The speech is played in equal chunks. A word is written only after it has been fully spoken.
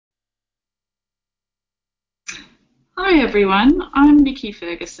Hi everyone, I'm Nikki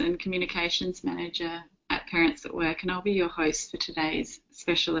Ferguson, Communications Manager at Parents at Work, and I'll be your host for today's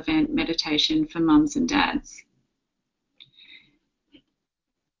special event, Meditation for Mums and Dads.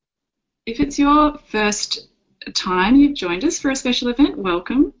 If it's your first time you've joined us for a special event,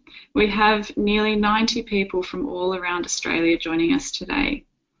 welcome. We have nearly 90 people from all around Australia joining us today.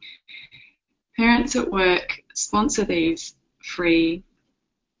 Parents at Work sponsor these free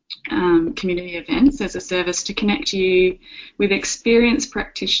community events as a service to connect you with experienced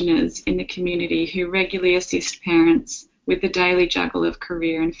practitioners in the community who regularly assist parents with the daily juggle of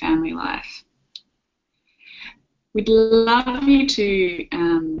career and family life. We'd love you to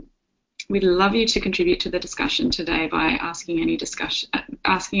contribute to the discussion today by asking any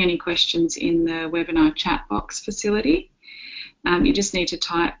questions in the webinar chat box facility. You just need to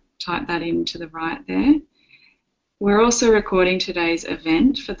type that into the right there. We're also recording today's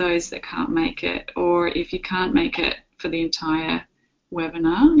event for those that can't make it, or if you can't make it for the entire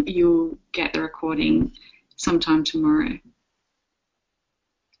webinar, you'll get the recording sometime tomorrow.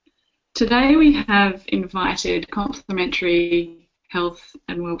 Today we have invited complementary health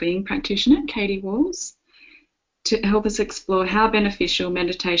and wellbeing practitioner Katie Walls to help us explore how beneficial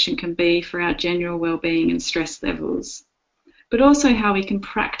meditation can be for our general wellbeing and stress levels, but also how we can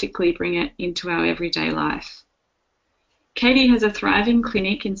practically bring it into our everyday life. Katie has a thriving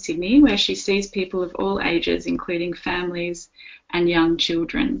clinic in Sydney where she sees people of all ages, including families and young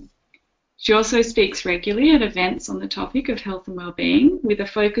children. She also speaks regularly at events on the topic of health and wellbeing, with a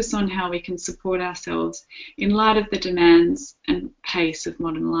focus on how we can support ourselves in light of the demands and pace of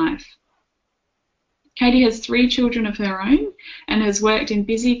modern life. Katie has 3 children of her own and has worked in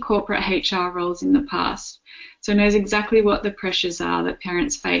busy corporate HR roles in the past, so knows exactly what the pressures are that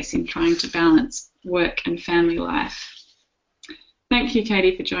parents face in trying to balance work and family life. Thank you,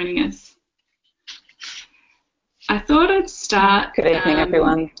 Katie, for joining us. I thought I'd start... Good evening,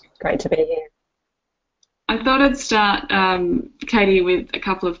 everyone. Great to be here. I thought I'd start, Katie, with a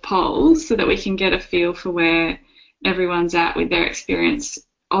couple of polls so that we can get a feel for where everyone's at with their experience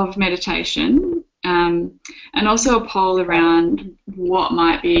of meditation, and also a poll around what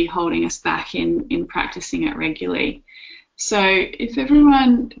might be holding us back in practicing it regularly. So if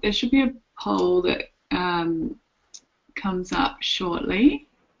everyone, there should be a poll that comes up shortly.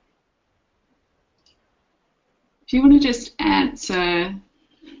 If you want to just answer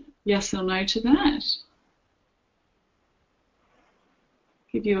yes or no to that,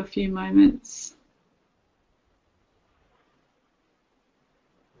 give you a few moments.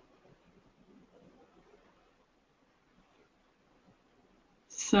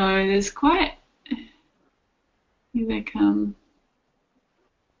 So there's quite, here they come.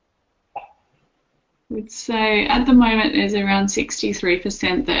 I would say at the moment there's around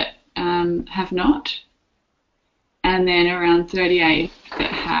 63% that have not, and then around 38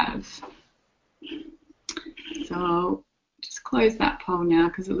 that have. So I'll just close that poll now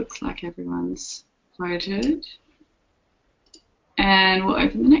because it looks like everyone's voted. And we'll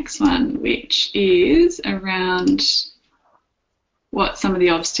open the next one, which is around what some of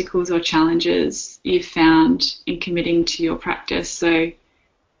the obstacles or challenges you've found in committing to your practice. So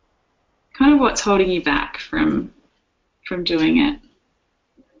kind of what's holding you back from doing it.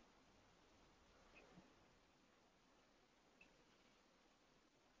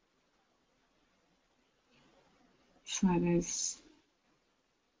 So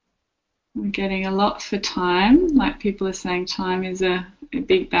we're getting a lot for time, like people are saying time is a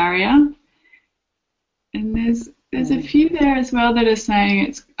big barrier. And there's a few there as well that are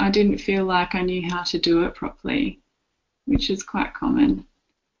saying I didn't feel like I knew how to do it properly, which is quite common.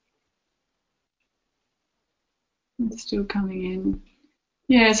 It's still coming in.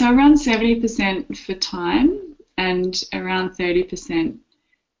 Yeah, so around 70% for time and around 30%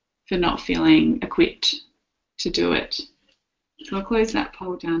 for not feeling equipped to do it. So I'll close that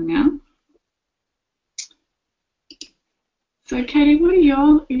poll down now. So Katie, what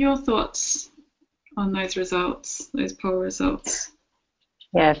are your thoughts on those results, those poll results?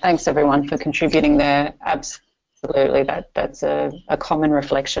 Yeah, thanks everyone for contributing there. Absolutely, that's a common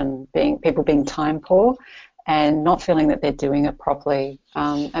reflection, people being time poor and not feeling that they're doing it properly.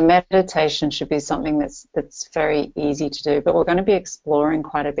 And meditation should be something that's very easy to do, but we're going to be exploring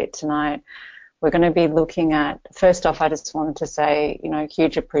quite a bit tonight. We're going to be looking at, first off, I just wanted to say,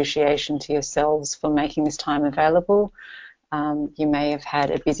 huge appreciation to yourselves for making this time available. You may have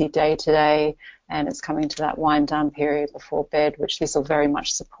had a busy day today and it's coming to that wind down period before bed, which this will very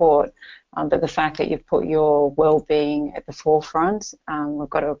much support. But the fact that you've put your well-being at the forefront, we've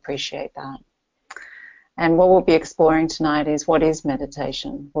got to appreciate that. And what we'll be exploring tonight is, what is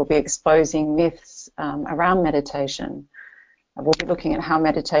meditation? We'll be exposing myths around meditation. We'll be looking at how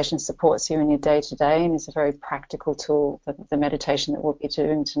meditation supports you in your day-to-day and is a very practical tool, the meditation that we'll be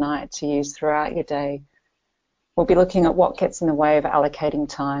doing tonight, to use throughout your day. We'll be looking at what gets in the way of allocating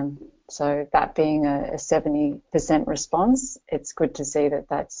time. So that being a 70% response, it's good to see that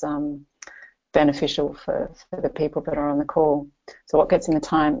that's beneficial for the people that are on the call. So what gets in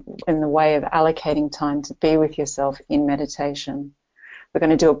the way of allocating time to be with yourself in meditation? We're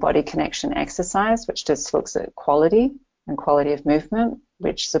going to do a body connection exercise, which just looks at quality and quality of movement,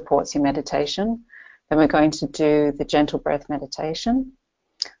 which supports your meditation. Then we're going to do the gentle breath meditation.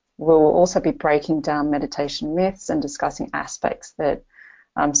 We'll also be breaking down meditation myths and discussing aspects that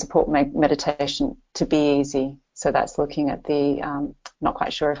support meditation to be easy. So that's looking at the not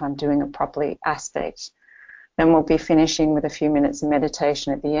quite sure if I'm doing it properly aspect. Then we'll be finishing with a few minutes of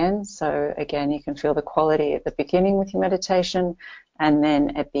meditation at the end. So again, you can feel the quality at the beginning with your meditation, and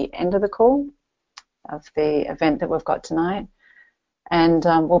then at the end of the call of the event that we've got tonight. And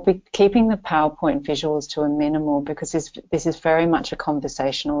we'll be keeping the PowerPoint visuals to a minimal, because this is very much a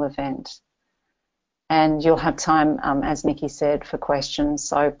conversational event. And you'll have time, as Nikki said, for questions.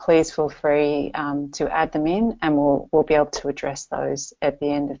 So please feel free to add them in, and we'll be able to address those at the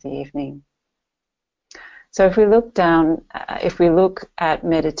end of the evening. So if we look at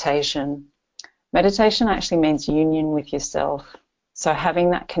meditation, meditation actually means union with yourself. So having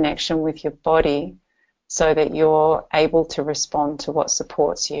that connection with your body so that you're able to respond to what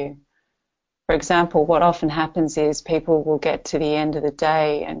supports you. For example, what often happens is people will get to the end of the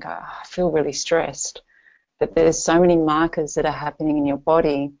day and go, oh, I feel really stressed. But there's so many markers that are happening in your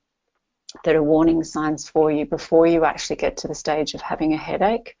body that are warning signs for you before you actually get to the stage of having a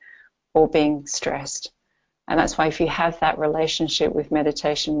headache or being stressed. And that's why if you have that relationship with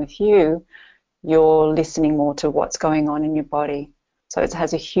meditation with you, you're listening more to what's going on in your body. So it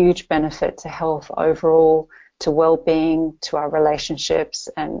has a huge benefit to health overall, to well-being, to our relationships,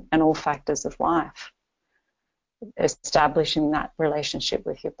 and all factors of life. Establishing that relationship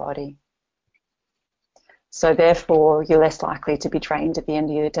with your body. So therefore, you're less likely to be drained at the end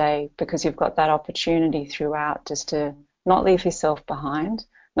of your day, because you've got that opportunity throughout just to not leave yourself behind,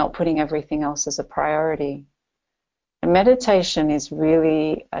 not putting everything else as a priority. And meditation is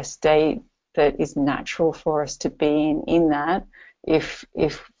really a state that is natural for us to be in that. If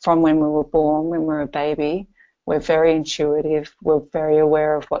from when we were born, when we're a baby, we're very intuitive, we're very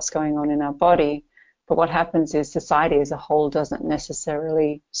aware of what's going on in our body. But what happens is society as a whole doesn't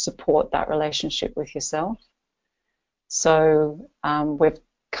necessarily support that relationship with yourself. So we've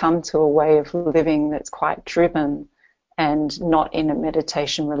come to a way of living that's quite driven and not in a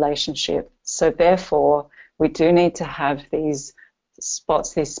meditation relationship. So therefore, we do need to have these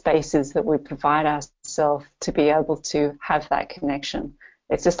spots, these spaces that we provide ourselves to be able to have that connection.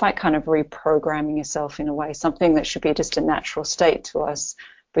 It's just like kind of reprogramming yourself in a way, something that should be just a natural state to us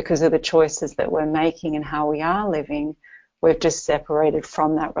because of the choices that we're making and how we are living. We've just separated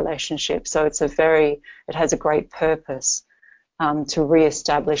from that relationship. So it has a great purpose to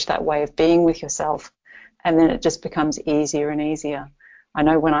reestablish that way of being with yourself, and then it just becomes easier and easier. I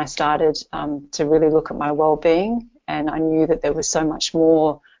know when I started to really look at my well-being, and I knew that there was so much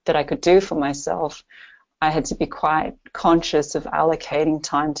more that I could do for myself, I had to be quite conscious of allocating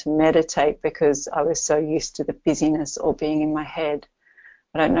time to meditate because I was so used to the busyness or being in my head.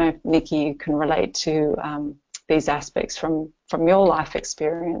 I don't know if, Nikki, you can relate to these aspects from your life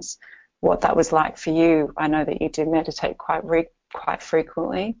experience, what that was like for you. I know that you do meditate quite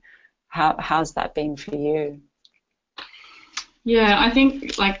frequently. How's that been for you? Yeah, I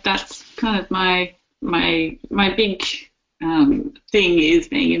think like that's kind of my big thing is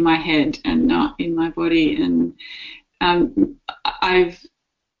being in my head and not in my body, and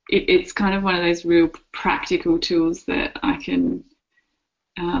it's kind of one of those real practical tools that I can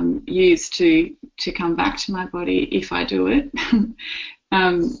use to come back to my body if I do it.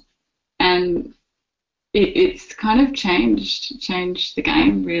 And it's kind of changed the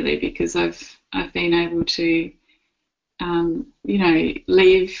game really, because I've been able to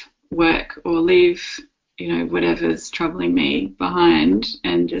leave work or leave whatever's troubling me behind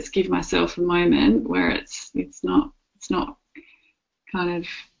and just give myself a moment where it's not kind of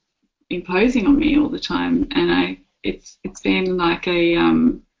imposing on me all the time, and it's been like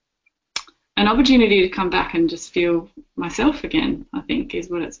an opportunity to come back and just feel myself again, I think, is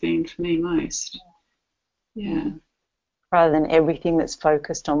what it's been for me most. Yeah. Rather than everything that's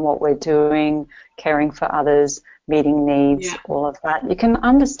focused on what we're doing, caring for others, meeting needs, all of that. You can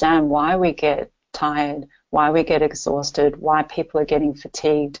understand why we get tired, why we get exhausted, why people are getting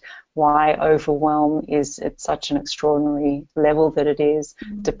fatigued, why overwhelm is at such an extraordinary level that it is,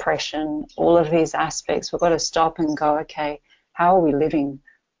 depression, all of these aspects. We've got to stop and go, okay, how are we living?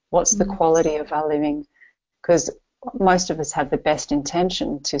 What's the quality of our living? Because most of us have the best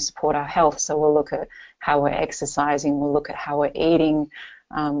intention to support our health. So we'll look at how we're exercising, we'll look at how we're eating,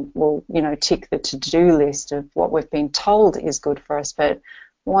 we'll, tick the to-do list of what we've been told is good for us. But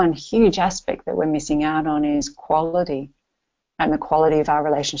one huge aspect that we're missing out on is quality, and the quality of our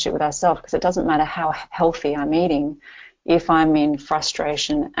relationship with ourselves, because it doesn't matter how healthy I'm eating. If I'm in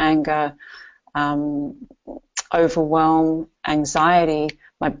frustration, anger, overwhelm, anxiety,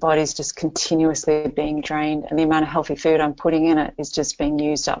 my body's just continuously being drained, and the amount of healthy food I'm putting in it is just being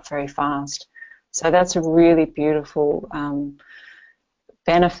used up very fast. So that's a really beautiful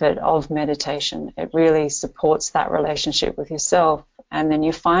benefit of meditation. It really supports that relationship with yourself, and then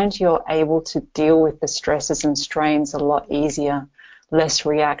you find you're able to deal with the stresses and strains a lot easier, less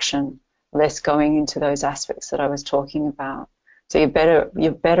reaction, less going into those aspects that I was talking about. So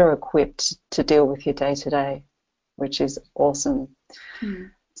you're better equipped to deal with your day-to-day, which is awesome.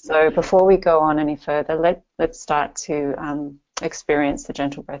 So before we go on any further, let's start to experience the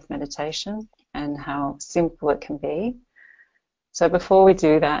gentle breath meditation and how simple it can be. So before we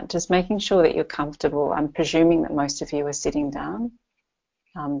do that, just making sure that you're comfortable. I'm presuming that most of you are sitting down,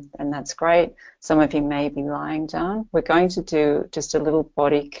 and that's great. Some of you may be lying down. We're going to do just a little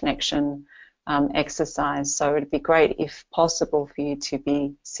body connection exercise, so it'd be great if possible for you to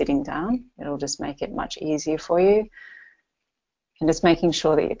be sitting down. It'll just make it much easier for you. And just making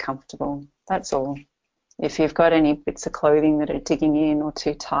sure that you're comfortable. That's all. If you've got any bits of clothing that are digging in or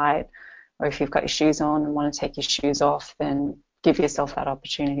too tight, or if you've got your shoes on and want to take your shoes off, then give yourself that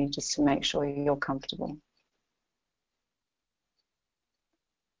opportunity just to make sure you're comfortable.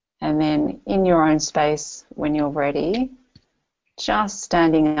 And then in your own space, when you're ready, just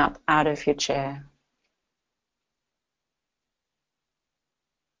standing up out of your chair.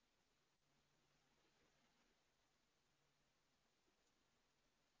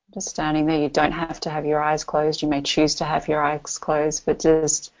 Just standing there. You don't have to have your eyes closed. You may choose to have your eyes closed, but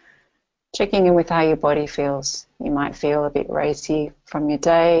just checking in with how your body feels. You might feel a bit racy from your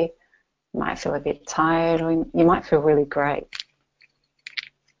day. You might feel a bit tired, or you might feel really great.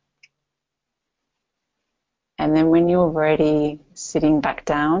 And then when you're ready, sitting back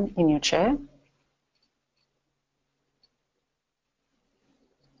down in your chair.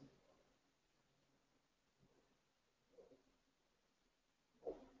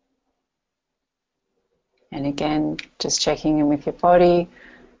 And again, just checking in with your body.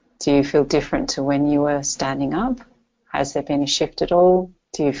 Do you feel different to when you were standing up? Has there been a shift at all?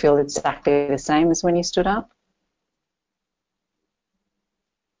 Do you feel exactly the same as when you stood up?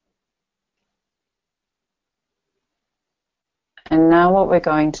 And now what we're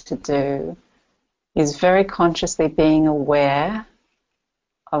going to do is very consciously being aware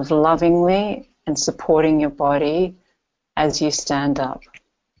of lovingly and supporting your body as you stand up.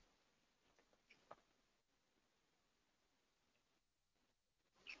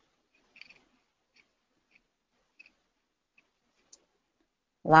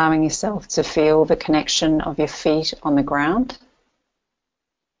 Allowing yourself to feel the connection of your feet on the ground.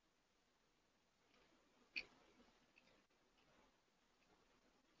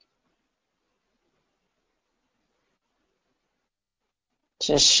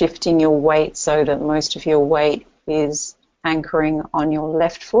 Just shifting your weight so that most of your weight is anchoring on your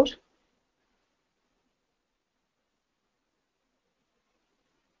left foot.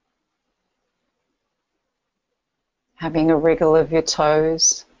 Having a wriggle of your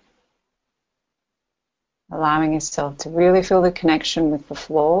toes. Allowing yourself to really feel the connection with the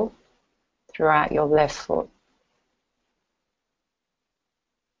floor throughout your left foot.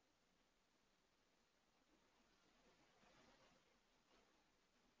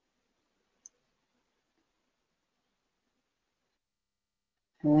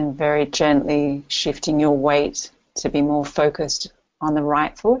 And then very gently shifting your weight to be more focused on the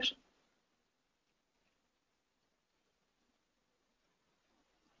right foot.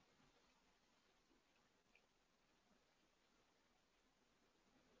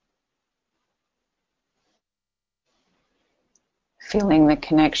 Feeling the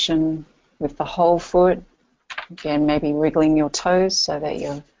connection with the whole foot. Again, maybe wriggling your toes so that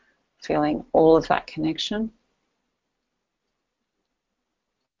you're feeling all of that connection.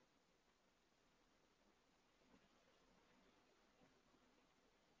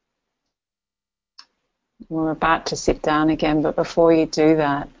 We're about to sit down again, but before you do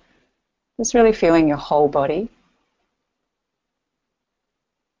that, just really feeling your whole body.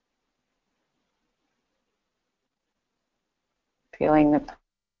 feeling the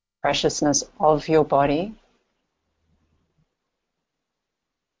preciousness of your body.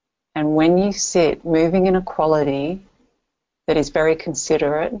 And when you sit, moving in a quality that is very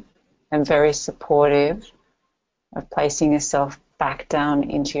considerate and very supportive of placing yourself back down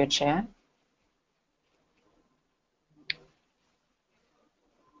into your chair.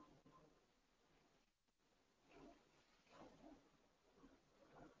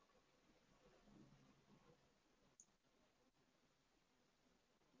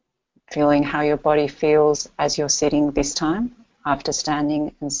 Feeling how your body feels as you're sitting this time, after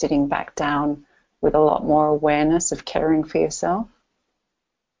standing and sitting back down with a lot more awareness of caring for yourself.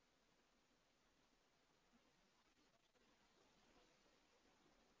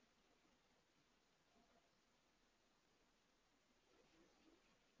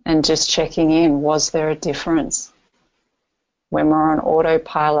 And just checking in, was there a difference? When we're on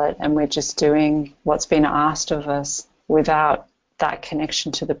autopilot and we're just doing what's been asked of us without that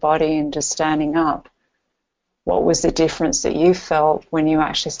connection to the body and just standing up, what was the difference that you felt when you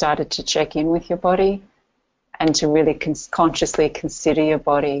actually started to check in with your body and to really consciously consider your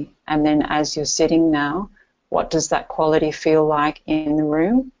body? And then as you're sitting now, what does that quality feel like in the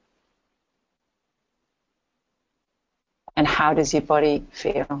room? And how does your body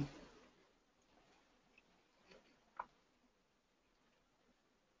feel?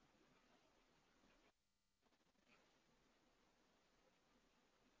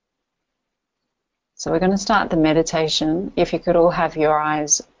 So we're going to start the meditation. If you could all have your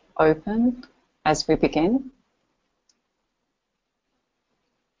eyes open as we begin.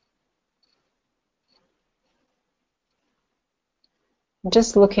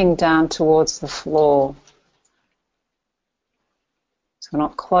 Just looking down towards the floor. So we're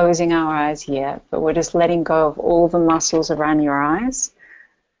not closing our eyes yet, but we're just letting go of all the muscles around your eyes.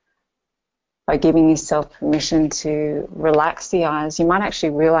 By giving yourself permission to relax the eyes, you might actually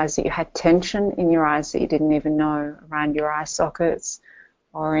realize that you had tension in your eyes that you didn't even know, around your eye sockets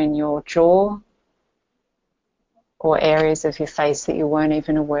or in your jaw or areas of your face that you weren't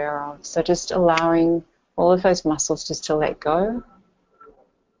even aware of. So just allowing all of those muscles just to let go.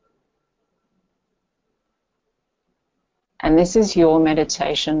 And this is your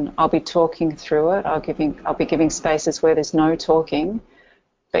meditation. I'll be talking through it. I'll be giving spaces where there's no talking,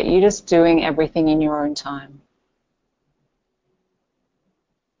 but you're just doing everything in your own time.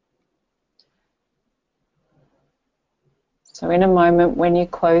 So in a moment when you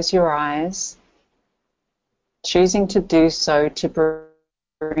close your eyes, choosing to do so to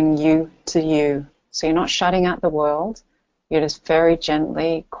bring you to you. So you're not shutting out the world, you're just very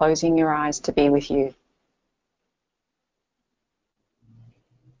gently closing your eyes to be with you.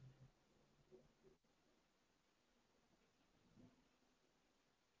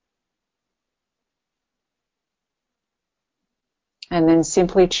 And then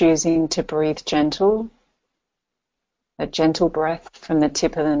simply choosing to breathe gentle, a gentle breath from the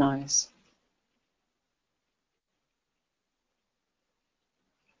tip of the nose.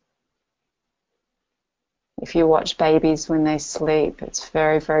 If you watch babies when they sleep, it's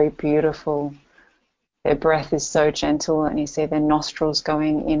very, very beautiful. Their breath is so gentle and you see their nostrils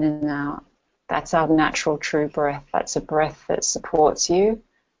going in and out. That's our natural true breath. That's a breath that supports you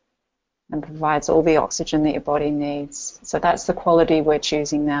and provides all the oxygen that your body needs. So that's the quality we're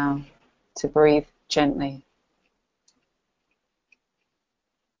choosing now, to breathe gently.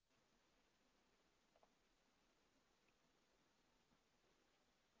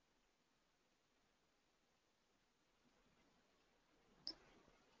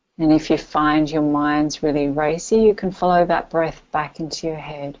 And if you find your mind's really racy, you can follow that breath back into your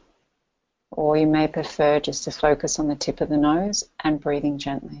head. Or you may prefer just to focus on the tip of the nose and breathing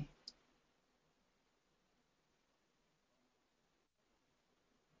gently.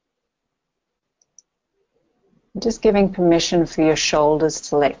 Just giving permission for your shoulders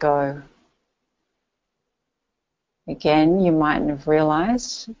to let go. Again, you mightn't have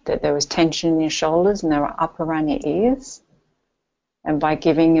realized that there was tension in your shoulders and they were up around your ears. And by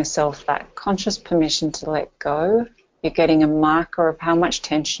giving yourself that conscious permission to let go, you're getting a marker of how much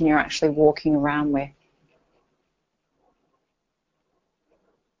tension you're actually walking around with.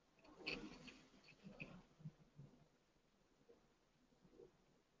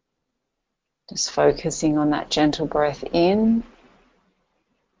 Just focusing on that gentle breath in.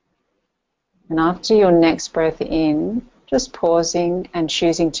 And after your next breath in, just pausing and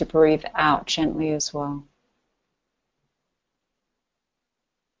choosing to breathe out gently as well.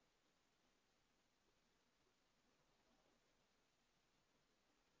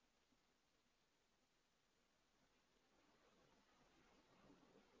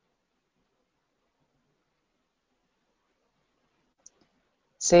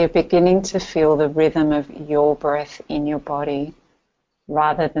 So you're beginning to feel the rhythm of your breath in your body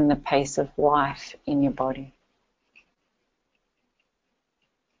rather than the pace of life in your body.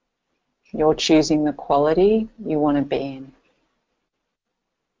 You're choosing the quality you want to be in.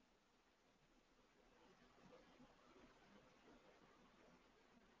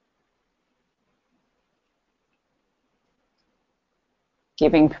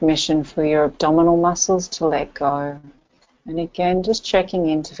 Giving permission for your abdominal muscles to let go. And again, just checking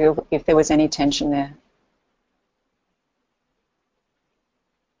in to feel if there was any tension there.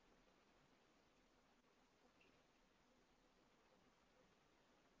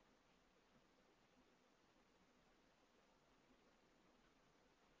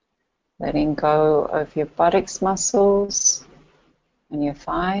 Letting go of your buttocks muscles and your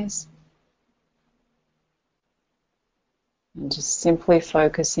thighs. And just simply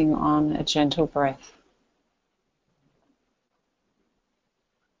focusing on a gentle breath.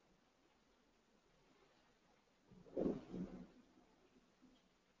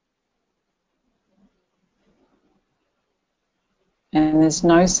 And there's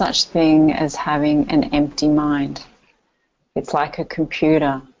no such thing as having an empty mind. It's like a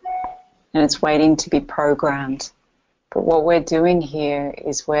computer and it's waiting to be programmed. But what we're doing here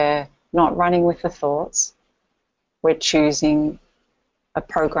is we're not running with the thoughts. We're choosing a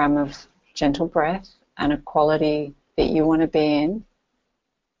program of gentle breath and a quality that you want to be in.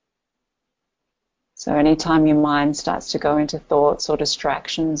 So anytime your mind starts to go into thoughts or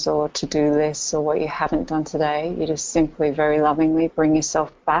distractions or to-do lists or what you haven't done today, you just simply very lovingly bring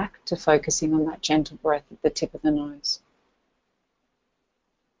yourself back to focusing on that gentle breath at the tip of the nose.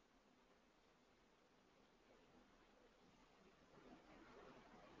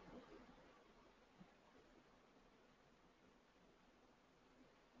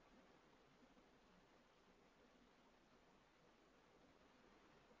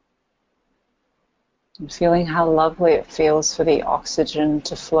 And feeling how lovely it feels for the oxygen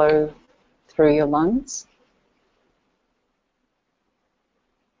to flow through your lungs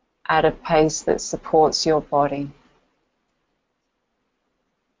at a pace that supports your body.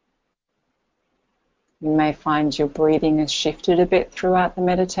 You may find your breathing has shifted a bit throughout the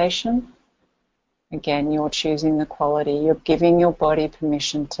meditation. Again, you're choosing the quality. You're giving your body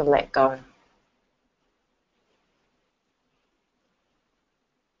permission to let go.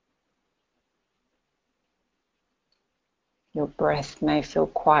 Your breath may feel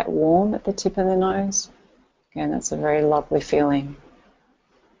quite warm at the tip of the nose. Again, that's a very lovely feeling.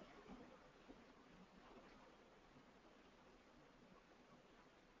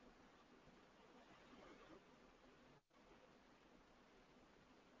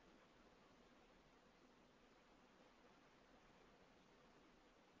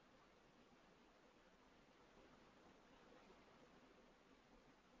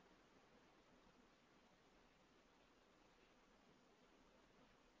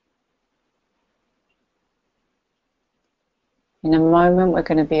 In a moment, we're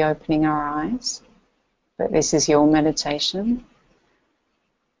going to be opening our eyes, but this is your meditation.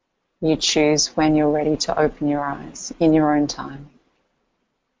 You choose when you're ready to open your eyes in your own time.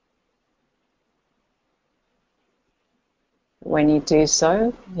 When you do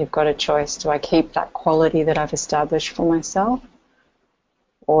so, you've got a choice. Do I keep that quality that I've established for myself?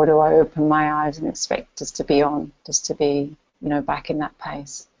 Or do I open my eyes and expect just to be on, just to be, back in that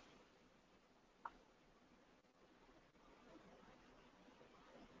pace?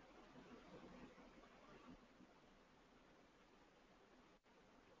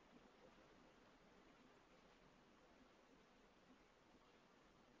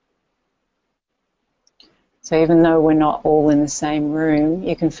 So even though we're not all in the same room,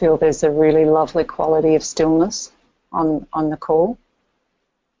 you can feel there's a really lovely quality of stillness on the call.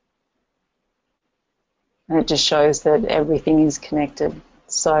 And it just shows that everything is connected.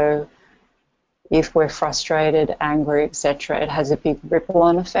 So if we're frustrated, angry, etc., it has a big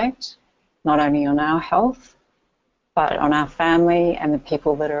ripple-on effect, not only on our health, but on our family and the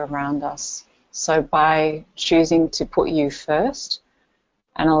people that are around us. So by choosing to put you first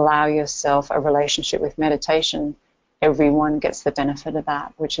and allow yourself a relationship with meditation, everyone gets the benefit of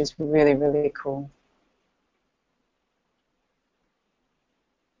that, which is really, really cool.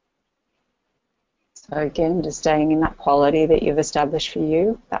 So again, just staying in that quality that you've established for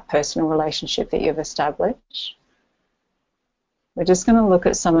you, that personal relationship that you've established. We're just going to look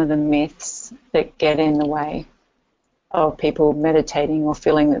at some of the myths that get in the way of people meditating or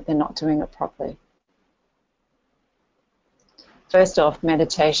feeling that they're not doing it properly. First off,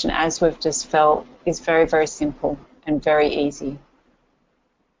 meditation, as we've just felt, is very, very simple and very easy.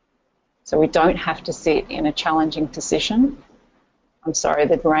 So we don't have to sit in a challenging position. I'm sorry,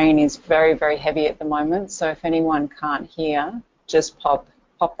 the rain is very, very heavy at the moment, so if anyone can't hear, just pop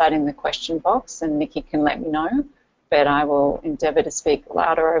that in the question box and Nikki can let me know, but I will endeavour to speak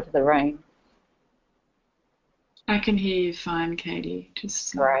louder over the rain. I can hear you fine, Katie.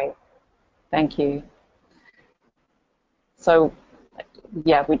 Great. Thank you. So,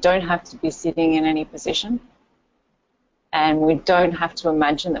 yeah, we don't have to be sitting in any position, and we don't have to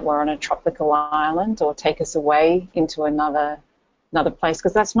imagine that we're on a tropical island or take us away into another place,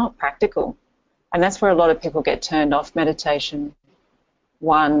 because that's not practical. And that's where a lot of people get turned off meditation.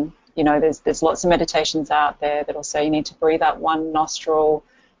 One, there's lots of meditations out there that'll say you need to breathe out one nostril,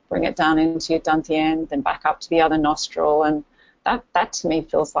 bring it down into your dantian, then back up to the other nostril, and that to me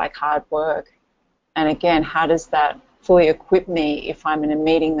feels like hard work. And again, how does that fully equip me if I'm in a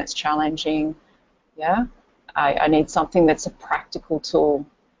meeting that's challenging? Yeah, I need something that's a practical tool.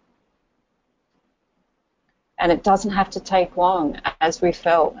 And it doesn't have to take long, as we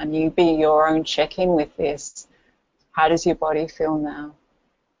felt, and you be your own check-in with this. How does your body feel now?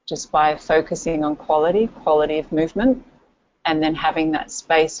 Just by focusing on quality of movement, and then having that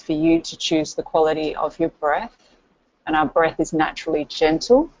space for you to choose the quality of your breath. And our breath is naturally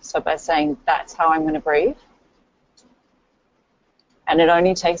gentle, so by saying that's how I'm going to breathe. And it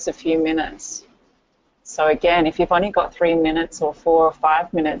only takes a few minutes. So again, if you've only got 3 minutes or 4 or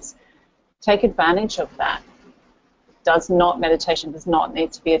 5 minutes, take advantage of that. Meditation does not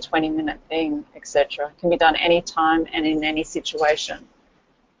need to be a 20-minute thing, etc. It can be done anytime and in any situation.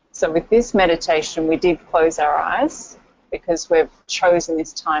 So with this meditation, we did close our eyes because we've chosen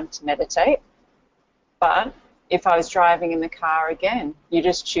this time to meditate. But if I was driving in the car again, you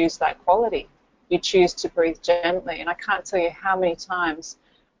just choose that quality. You choose to breathe gently. And I can't tell you how many times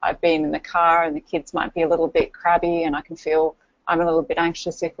I've been in the car and the kids might be a little bit crabby and I can feel I'm a little bit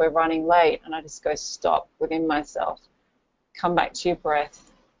anxious if we're running late, and I just go stop within myself. Come back to your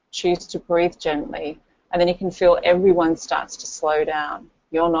breath. Choose to breathe gently. And then you can feel everyone starts to slow down.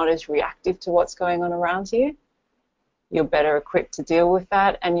 You're not as reactive to what's going on around you. You're better equipped to deal with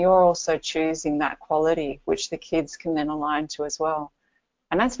that, and you're also choosing that quality, which the kids can then align to as well.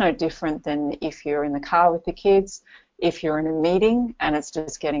 And that's no different than if you're in the car with the kids, if you're in a meeting and it's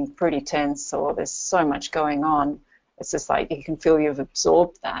just getting pretty tense or there's so much going on. It's just like you can feel you've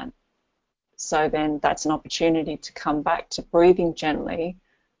absorbed that. So then that's an opportunity to come back to breathing gently,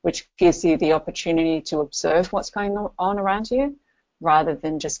 which gives you the opportunity to observe what's going on around you rather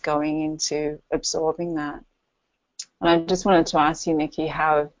than just going into absorbing that. And I just wanted to ask you, Nikki,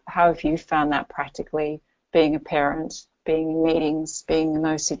 how have you found that practically, being a parent, being in meetings, being in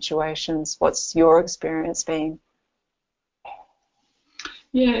those situations? What's your experience been?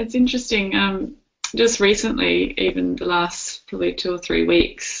 Yeah, it's interesting. Just recently, even the last probably 2 or 3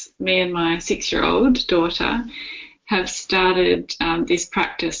 weeks, me and my 6-year-old daughter have started this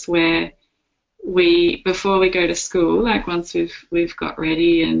practice where before we go to school, like once we've got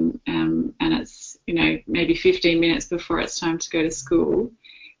ready and it's maybe 15 minutes before it's time to go to school,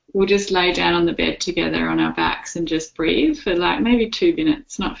 we'll just lay down on the bed together on our backs and just breathe for like maybe 2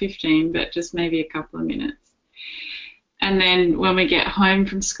 minutes, not 15, but just maybe a couple of minutes. And then when we get home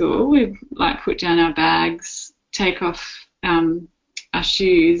from school, we like put down our bags, take off our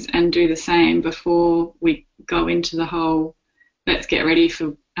shoes and do the same before we go into the whole let's get ready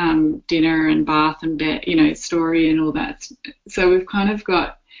for dinner and bath and bed, story and all that. So we've kind of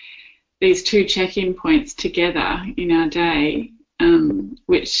got these 2 check-in points together in our day,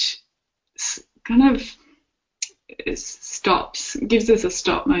 which kind of gives us a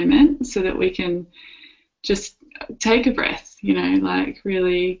stop moment so that we can just take a breath, like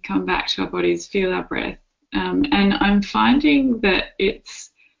really come back to our bodies, feel our breath. And I'm finding that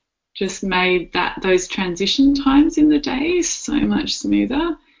it's just made those transition times in the day so much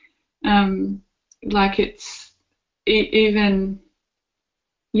smoother. Like it's made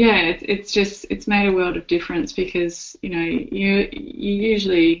a world of difference because you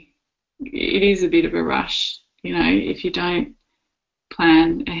usually, it is a bit of a rush, if you don't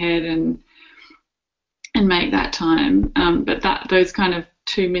plan ahead and make that time, but those kind of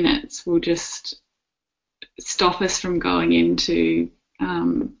 2 minutes will just stop us from going into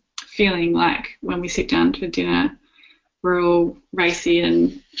feeling like when we sit down for dinner we're all racy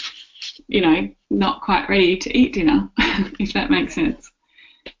and not quite ready to eat dinner, if that makes sense.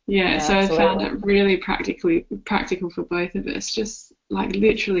 Yeah, so absolutely. I found it really practical for both of us, just like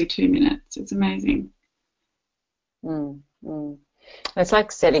literally 2 minutes. It's amazing. It's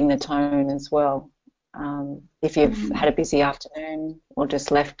like setting the tone as well. If you've had a busy afternoon or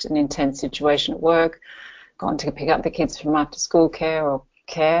just left an intense situation at work, gone to pick up the kids from after school care or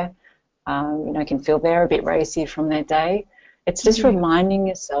care, can feel they're a bit racy from their day. It's just reminding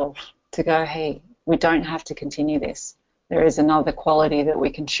yourself to go, hey, we don't have to continue this. There is another quality that we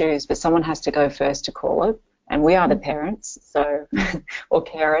can choose, but someone has to go first to call it. And we are the parents, so, or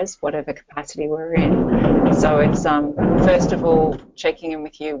carers, whatever capacity we're in. So it's first of all checking in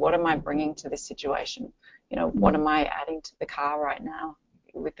with you. What am I bringing to this situation? You know, what am I adding to the car right now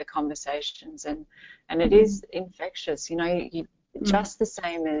with the conversations? And it is infectious. You know, just the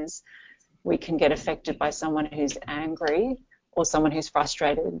same as we can get affected by someone who's angry or someone who's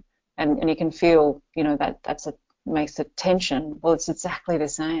frustrated, and you can feel, you know, that's makes a tension. Well, it's exactly the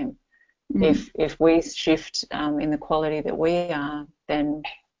same. If we shift in the quality that we are, then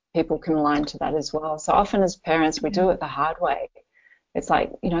people can align to that as well. So often as parents, we do it the hard way. It's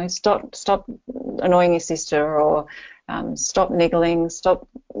like, you know, stop annoying your sister, or stop niggling, stop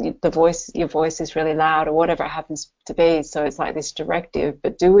your voice is really loud, or whatever it happens to be. So it's like this directive.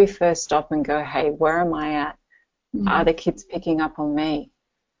 But do we first stop and go, hey, where am I at? Are the kids picking up on me?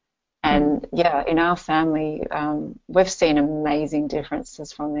 And yeah, in our family, we've seen amazing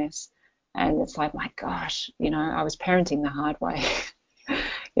differences from this. And it's like, my gosh, you know, I was parenting the hard way.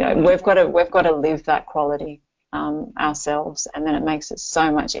 You know, we've got to live that quality ourselves, and then it makes it so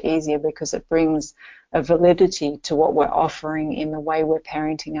much easier because it brings a validity to what we're offering in the way we're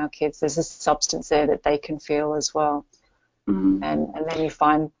parenting our kids. There's a substance there that they can feel as well. And then you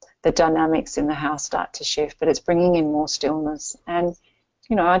find the dynamics in the house start to shift, but it's bringing in more stillness. And,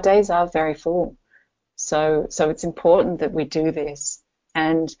 you know, our days are very full. So it's important that we do this.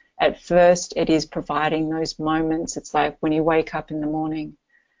 And at first it is providing those moments. It's like when you wake up in the morning,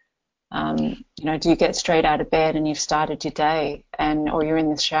 you know, do you get straight out of bed and you've started your day, or you're in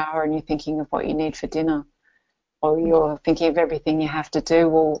the shower and you're thinking of what you need for dinner, or you're thinking of everything you have to do?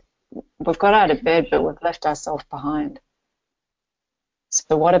 Well, we've got out of bed, but we've left ourselves behind.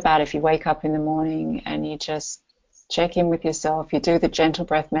 So what about if you wake up in the morning and you just check in with yourself, you do the gentle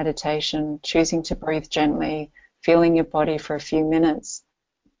breath meditation, choosing to breathe gently, feeling your body for a few minutes,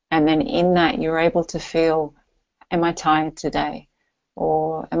 and then in that you're able to feel, am I tired today?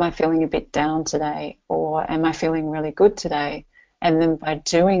 Or am I feeling a bit down today? Or am I feeling really good today? And then by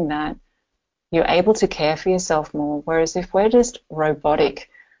doing that, you're able to care for yourself more. Whereas if we're just robotic,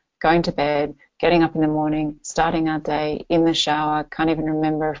 going to bed, getting up in the morning, starting our day in the shower, can't even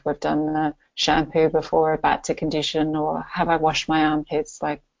remember if we've done the shampoo before, about to condition, or have I washed my armpits,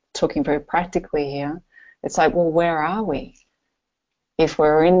 like talking very practically here. It's like, well, where are we? If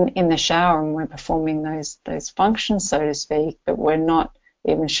we're in the shower and we're performing those functions, so to speak, but we're not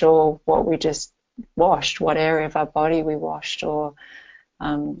even sure what we just washed, what area of our body we washed, or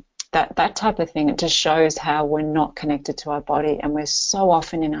that type of thing, it just shows how we're not connected to our body, and we're so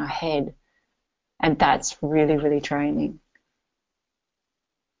often in our head, and that's really, really draining.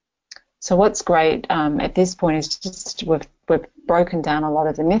 So what's great at this point is just we've broken down a lot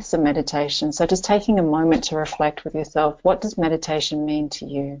of the myths of meditation. So just taking a moment to reflect with yourself, what does meditation mean to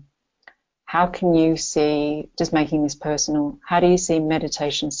you? How can you see, just making this personal, how do you see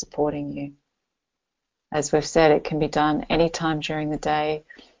meditation supporting you? As we've said, it can be done anytime during the day.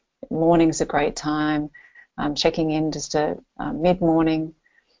 Morning's a great time. Checking in just mid-morning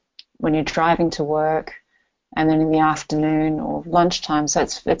when you're driving to work, and then in the afternoon or lunchtime. So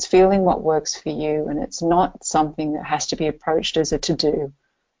it's feeling what works for you, and it's not something that has to be approached as a to-do.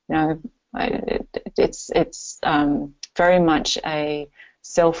 You know, it's very much a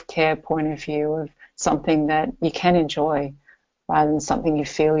self-care point of view of something that you can enjoy rather than something you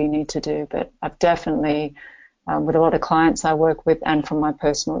feel you need to do. But I've definitely, with a lot of clients I work with, and from my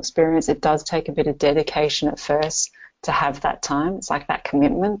personal experience, it does take a bit of dedication at first to have that time. It's like that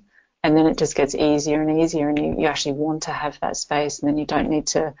commitment. And then it just gets easier and easier, and you actually want to have that space, and then you don't need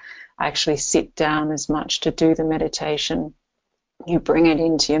to actually sit down as much to do the meditation. You bring it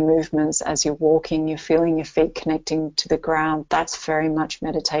into your movements as you're walking, you're feeling your feet connecting to the ground. That's very much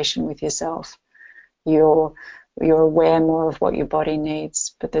meditation with yourself. You're aware more of what your body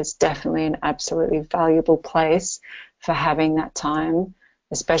needs, but there's definitely an absolutely valuable place for having that time,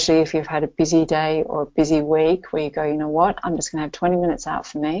 especially if you've had a busy day or a busy week where you go, you know what, I'm just going to have 20 minutes out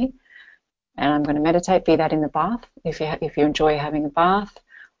for me. And I'm going to meditate, be that in the bath, if you enjoy having a bath,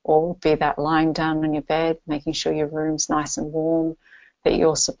 or be that lying down on your bed, making sure your room's nice and warm, that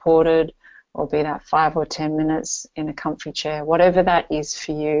you're supported, or be that 5 or 10 minutes in a comfy chair, whatever that is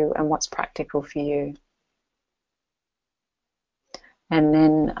for you and what's practical for you. And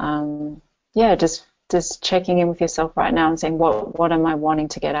then, just checking in with yourself right now and saying, what am I wanting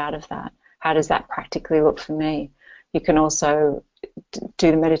to get out of that? How does that practically look for me? You can also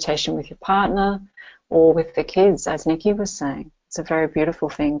do the meditation with your partner or with the kids, as Nikki was saying. It's a very beautiful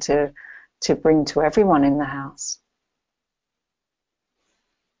thing to bring to everyone in the house.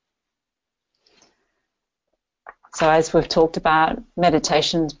 So as we've talked about,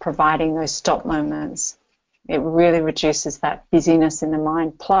 meditation's providing those stop moments. It really reduces that busyness in the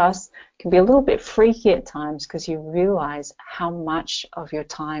mind. Plus, it can be a little bit freaky at times because you realize how much of your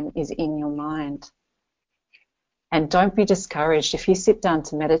time is in your mind. And don't be discouraged. If you sit down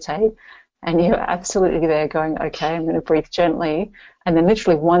to meditate and you're absolutely there going, okay, I'm going to breathe gently, and then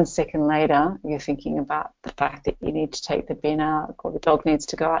literally 1 second later, you're thinking about the fact that you need to take the bin out, or the dog needs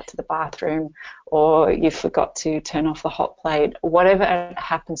to go out to the bathroom, or you forgot to turn off the hot plate, whatever it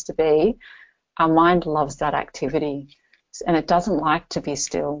happens to be, our mind loves that activity. And it doesn't like to be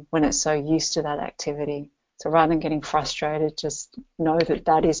still when it's so used to that activity. So rather than getting frustrated, just know that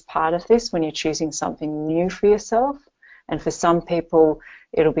that is part of this when you're choosing something new for yourself. And for some people,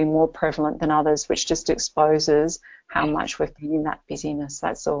 it'll be more prevalent than others, which just exposes how much we've been in that busyness,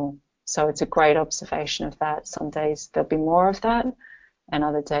 that's all. So it's a great observation of that. Some days there'll be more of that, and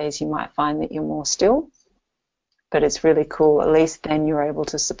other days you might find that you're more still. But it's really cool. At least then you're able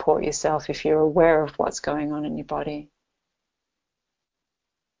to support yourself if you're aware of what's going on in your body.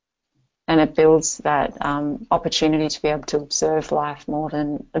 And it builds that opportunity to be able to observe life more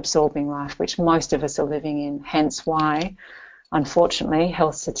than absorbing life, which most of us are living in. Hence why, unfortunately,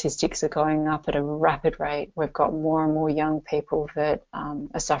 health statistics are going up at a rapid rate. We've got more and more young people that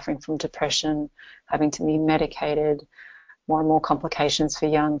are suffering from depression, having to be medicated, more and more complications for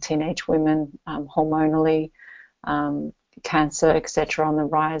young teenage women, hormonally, cancer, etc., on the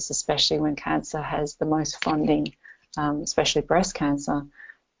rise, especially when cancer has the most funding, especially breast cancer.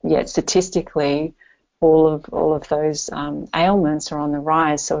 Yet statistically, all of those ailments are on the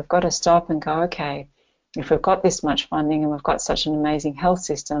rise. So we've got to stop and go, okay, if we've got this much funding and we've got such an amazing health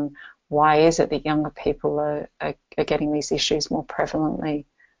system, why is it that younger people are getting these issues more prevalently?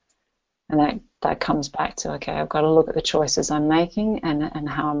 And that comes back to, okay, I've got to look at the choices I'm making and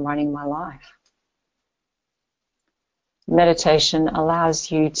how I'm running my life. Meditation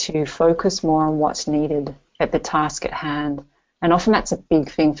allows you to focus more on what's needed at the task at hand. And often that's a big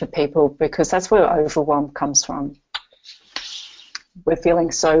thing for people because that's where overwhelm comes from. We're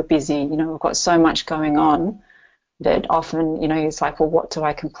feeling so busy, we've got so much going on that often, it's like, well, what do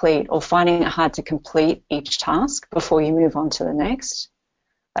I complete? Or finding it hard to complete each task before you move on to the next.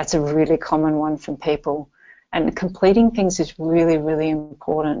 That's a really common one from people. And completing things is really, really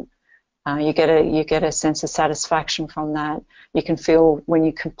important. You get a sense of satisfaction from that. You can feel when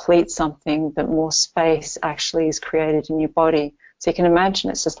you complete something that more space actually is created in your body. So you can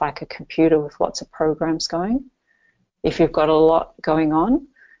imagine it's just like a computer with lots of programs going. If you've got a lot going on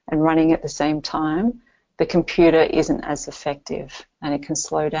and running at the same time, the computer isn't as effective and it can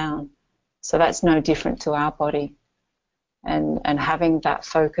slow down. So that's no different to our body. And having that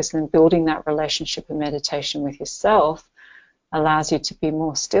focus and building that relationship of meditation with yourself allows you to be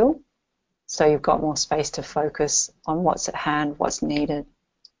more still. So you've got more space to focus on what's at hand, what's needed,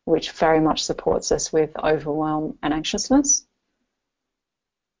 which very much supports us with overwhelm and anxiousness.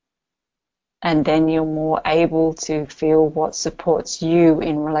 And then you're more able to feel what supports you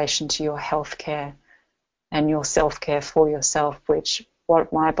in relation to your health care and your self-care for yourself, which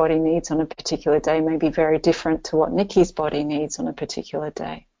what my body needs on a particular day may be very different to what Nikki's body needs on a particular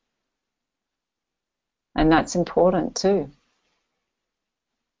day. And that's important too.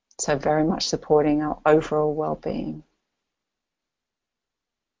 So very much supporting our overall well-being.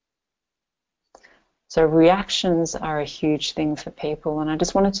 So reactions are a huge thing for people, and I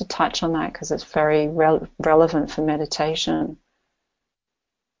just wanted to touch on that because it's very relevant for meditation.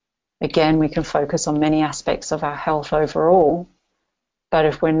 Again, we can focus on many aspects of our health overall, but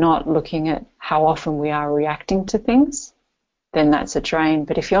if we're not looking at how often we are reacting to things, then that's a drain.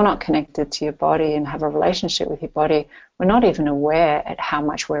 But if you're not connected to your body and have a relationship with your body, we're not even aware at how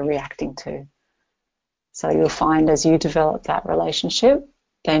much we're reacting to. So you'll find as you develop that relationship,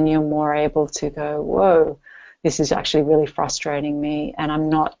 then you're more able to go, whoa, this is actually really frustrating me, and I'm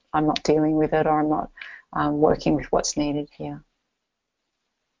not dealing with it, or I'm not working with what's needed here.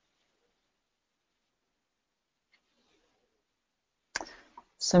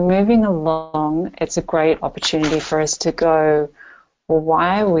 So moving along, it's a great opportunity for us to go, well,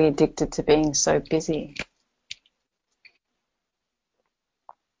 why are we addicted to being so busy?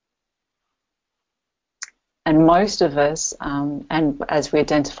 And most of us, and as we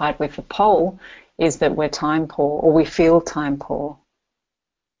identified with the poll, is that we're time poor, or we feel time poor.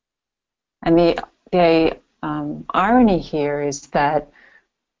 And the irony here is that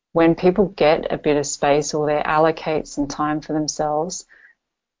when people get a bit of space or they allocate some time for themselves,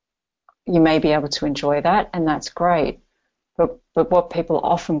 you may be able to enjoy that, and that's great. But what people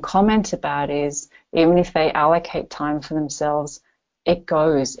often comment about is, even if they allocate time for themselves, it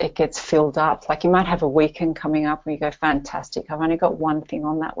gets filled up. Like you might have a weekend coming up where you go, fantastic, I've only got one thing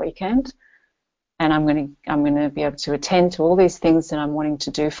on that weekend, and I'm going to be able to attend to all these things that I'm wanting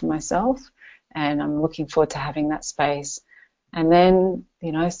to do for myself, and I'm looking forward to having that space. And then,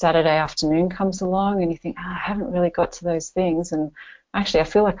 Saturday afternoon comes along and you think, I haven't really got to those things, and actually I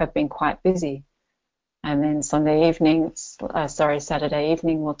feel like I've been quite busy. And then Saturday evening,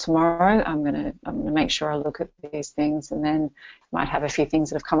 well, tomorrow I'm gonna make sure I look at these things, and then you might have a few things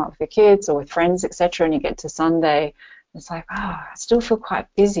that have come up with your kids or with friends, etc. And you get to Sunday, it's like, I still feel quite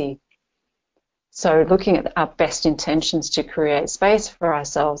busy. So looking at our best intentions to create space for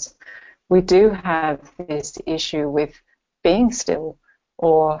ourselves, we do have this issue with being still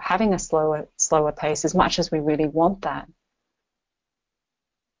or having a slower pace, as much as we really want that.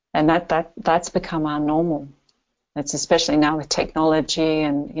 And that's become our normal. It's especially now with technology,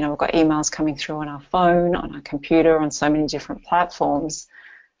 and we've got emails coming through on our phone, on our computer, on so many different platforms.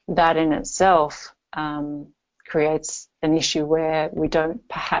 That in itself creates an issue where we don't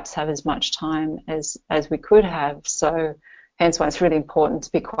perhaps have as much time as we could have. So hence why it's really important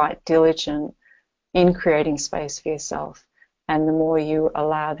to be quite diligent in creating space for yourself. And the more you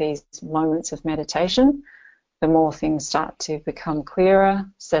allow these moments of meditation, the more things start to become clearer,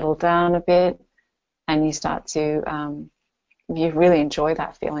 settle down a bit, and you start to, you really enjoy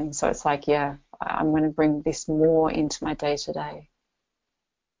that feeling. So it's like, I'm going to bring this more into my day-to-day.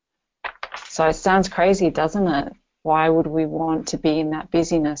 So it sounds crazy, doesn't it? Why would we want to be in that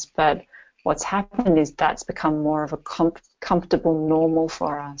busyness? But what's happened is that's become more of a comfortable normal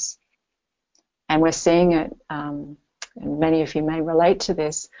for us. And we're seeing it, and many of you may relate to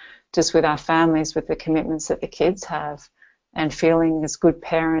this, just with our families, with the commitments that the kids have, and feeling as good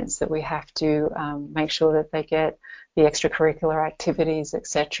parents that we have to make sure that they get the extracurricular activities,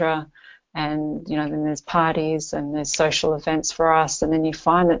 etc. And, then there's parties and there's social events for us, and then you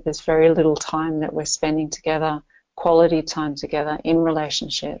find that there's very little time that we're spending together, quality time together in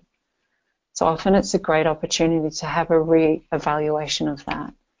relationship. So often it's a great opportunity to have a re-evaluation of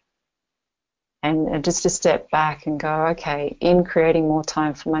that. And just to step back and go, okay, in creating more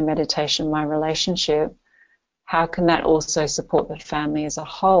time for my meditation, my relationship, how can that also support the family as a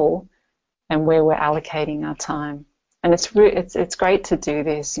whole and where we're allocating our time? And it's great to do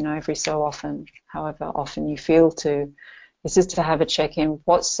this, every so often, however often you feel to. It's just to have a check-in.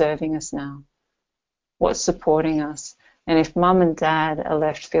 What's serving us now? What's supporting us? And if mum and dad are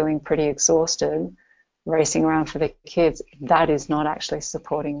left feeling pretty exhausted, racing around for the kids, that is not actually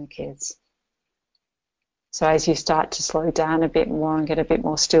supporting the kids. So as you start to slow down a bit more and get a bit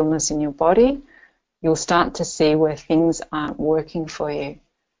more stillness in your body, you'll start to see where things aren't working for you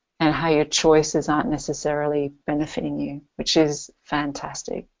and how your choices aren't necessarily benefiting you, which is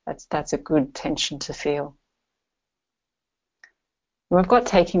fantastic. That's a good tension to feel. We've got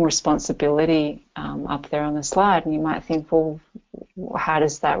taking responsibility up there on the slide, and you might think, well, how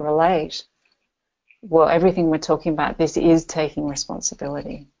does that relate? Well, everything we're talking about, this is taking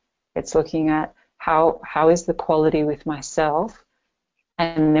responsibility. It's looking at how is the quality with myself,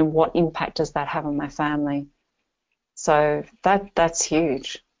 and then what impact does that have on my family? So that's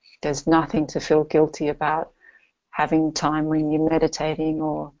huge. There's nothing to feel guilty about having time when you're meditating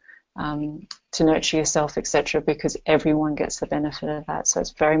or to nurture yourself, etc., because everyone gets the benefit of that. So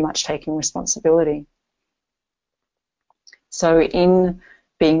it's very much taking responsibility. So in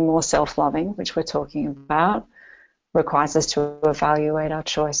being more self-loving, which we're talking about, requires us to evaluate our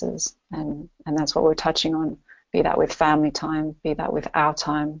choices, and that's what we're touching on, be that with family time, be that with our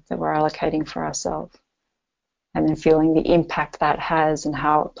time that we're allocating for ourselves, and then feeling the impact that has and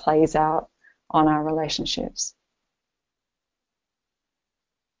how it plays out on our relationships.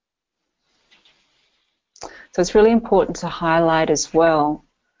 So it's really important to highlight as well,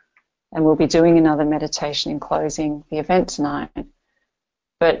 and we'll be doing another meditation in closing the event tonight,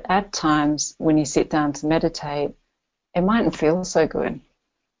 but at times when you sit down to meditate, it mightn't feel so good.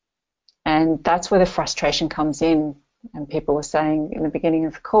 And that's where the frustration comes in. And people were saying in the beginning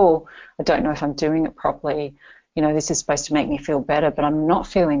of the call, I don't know if I'm doing it properly. This is supposed to make me feel better, but I'm not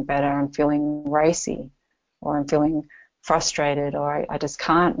feeling better. I'm feeling racy, or I'm feeling frustrated, or I just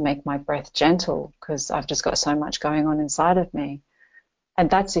can't make my breath gentle because I've just got so much going on inside of me. And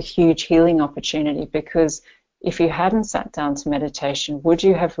that's a huge healing opportunity, because if you hadn't sat down to meditation, would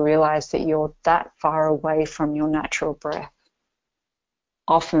you have realized that you're that far away from your natural breath?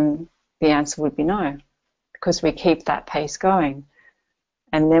 Often the answer would be no, because we keep that pace going.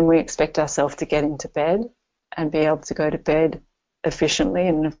 And then we expect ourselves to get into bed and be able to go to bed efficiently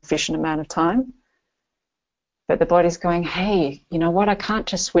in an efficient amount of time. But the body's going, hey, you know what? I can't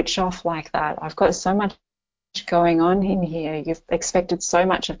just switch off like that. I've got so much going on in here. You've expected so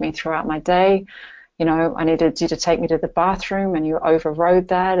much of me throughout my day. You know, I needed you to take me to the bathroom and you overrode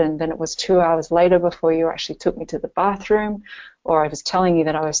that, and then it was 2 hours later before you actually took me to the bathroom, or I was telling you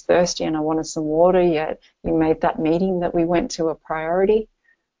that I was thirsty and I wanted some water, yet you made that meeting that we went to a priority.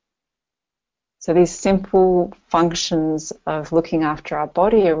 So these simple functions of looking after our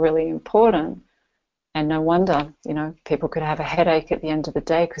body are really important, and no wonder, you know, people could have a headache at the end of the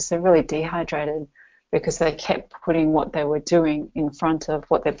day because they're really dehydrated because they kept putting what they were doing in front of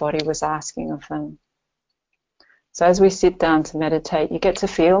what their body was asking of them. So as we sit down to meditate, you get to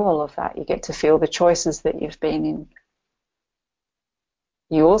feel all of that. You get to feel the choices that you've been in.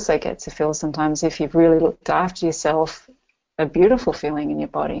 You also get to feel sometimes, if you've really looked after yourself, a beautiful feeling in your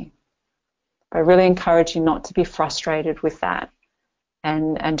body. I really encourage you not to be frustrated with that,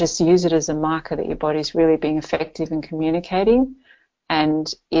 and just use it as a marker that your body's really being effective in communicating.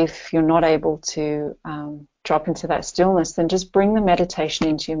 And if you're not able to drop into that stillness, then just bring the meditation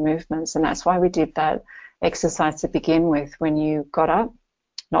into your movements. And that's why we did that exercise to begin with, when you got up,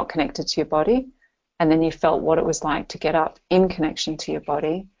 not connected to your body, and then you felt what it was like to get up in connection to your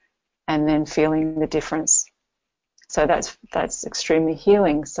body, and then feeling the difference. So that's extremely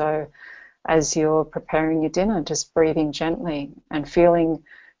healing. So as you're preparing your dinner, just breathing gently and feeling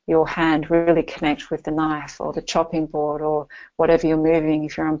your hand really connect with the knife or the chopping board or whatever you're moving,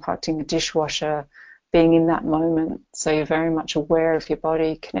 if you're unpacking the dishwasher, being in that moment. So you're very much aware of your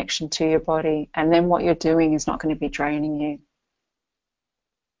body, connection to your body, and then what you're doing is not going to be draining you.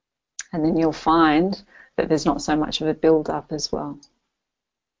 And then you'll find that there's not so much of a build-up as well.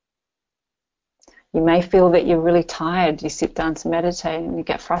 You may feel that you're really tired. You sit down to meditate and you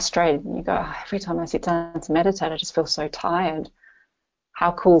get frustrated and you go, oh, every time I sit down to meditate, I just feel so tired.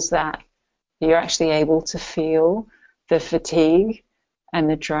 How cool is that? You're actually able to feel the fatigue and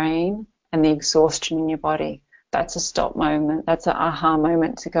the drain and the exhaustion in your body. That's a stop moment. That's an aha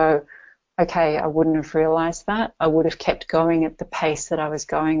moment to go, okay, I wouldn't have realized that. I would have kept going at the pace that I was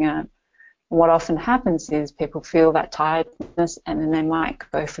going at. And what often happens is people feel that tiredness and then they might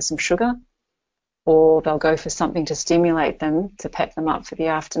go for some sugar, or they'll go for something to stimulate them, to pep them up for the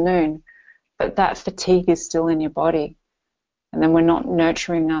afternoon. But that fatigue is still in your body. And then we're not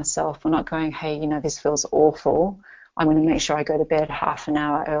nurturing ourselves. We're not going, hey, you know, this feels awful. I'm going to make sure I go to bed half an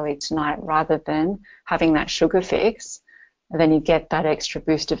hour early tonight, rather than having that sugar fix. And then you get that extra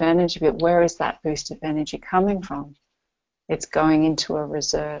boost of energy. But where is that boost of energy coming from? It's going into a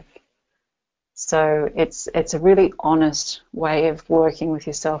reserve. So it's a really honest way of working with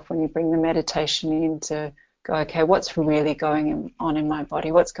yourself when you bring the meditation in, to go, okay, what's really going on in my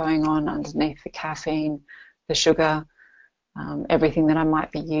body? What's going on underneath the caffeine, the sugar, everything that I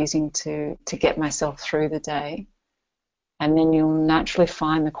might be using to get myself through the day? And then you'll naturally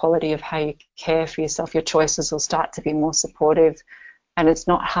find the quality of how you care for yourself. Your choices will start to be more supportive, and it's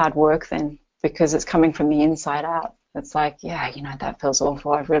not hard work then, because it's coming from the inside out. It's like, yeah, you know, that feels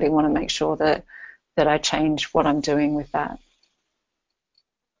awful. I really want to make sure that I change what I'm doing with that.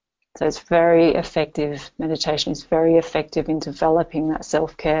 So it's very effective. Meditation is very effective in developing that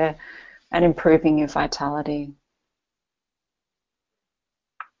self-care and improving your vitality.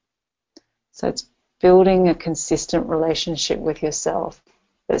 So it's building a consistent relationship with yourself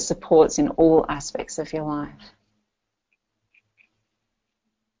that supports in all aspects of your life.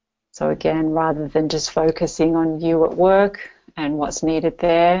 So again, rather than just focusing on you at work and what's needed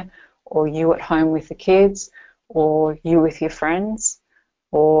there, or you at home with the kids, or you with your friends,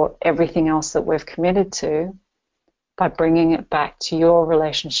 or everything else that we've committed to, by bringing it back to your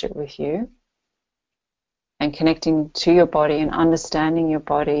relationship with you and connecting to your body and understanding your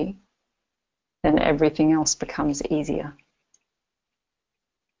body, then everything else becomes easier.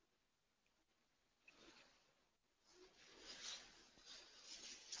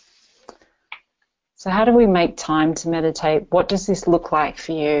 So how do we make time to meditate? What does this look like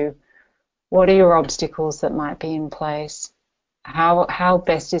for you? What are your obstacles that might be in place? How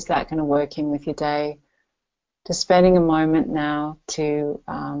best is that going to work in with your day? Just spending a moment now to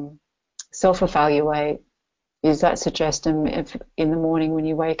self-evaluate. Is that suggestion if in the morning when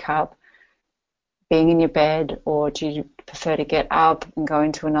you wake up, being in your bed, or do you prefer to get up and go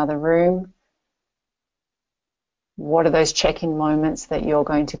into another room? What are those check-in moments that you're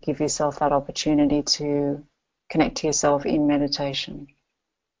going to give yourself that opportunity to connect to yourself in meditation?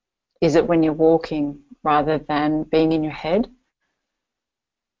 Is it when you're walking, rather than being in your head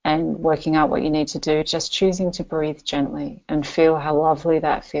and working out what you need to do, just choosing to breathe gently and feel how lovely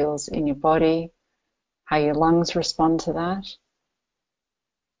that feels in your body, how your lungs respond to that?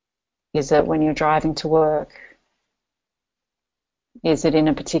 Is it when you're driving to work? Is it in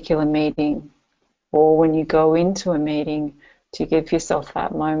a particular meeting? or when you go into a meeting, to give yourself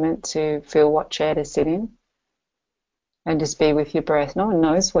that moment to feel what chair to sit in and just be with your breath. No one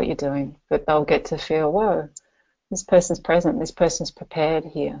knows what you're doing, but they'll get to feel, whoa, this person's present, this person's prepared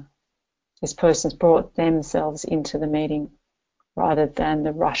here. This person's brought themselves into the meeting rather than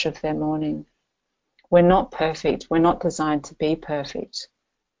the rush of their morning. We're not perfect. We're not designed to be perfect.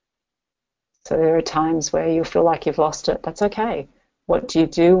 So there are times where you feel like you've lost it. That's okay. What do you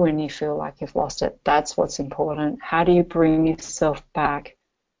do when you feel like you've lost it? That's what's important. How do you bring yourself back?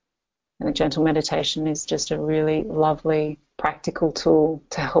 And the gentle meditation is just a really lovely, practical tool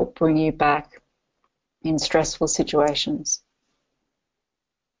to help bring you back in stressful situations.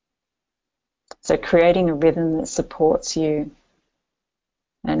 So creating a rhythm that supports you.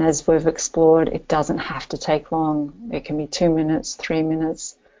 And as we've explored, it doesn't have to take long. It can be 2 minutes, 3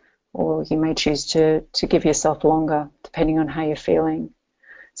 minutes, or you may choose to give yourself longer, depending on how you're feeling.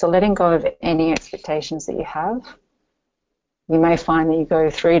 So letting go of any expectations that you have. You may find that you go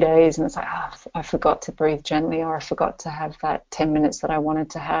 3 days and it's like, I forgot to breathe gently, or I forgot to have that 10 minutes that I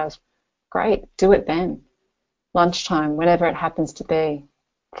wanted to have. Great, do it then. Lunchtime, whatever it happens to be,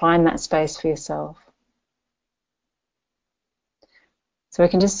 find that space for yourself. So we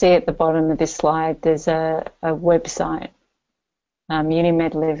can just see at the bottom of this slide, there's a website,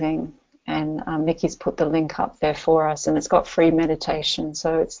 Unimed Living, and Nikki's put the link up there for us, and it's got free meditation.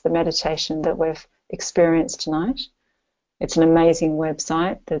 So it's the meditation that we've experienced tonight. It's an amazing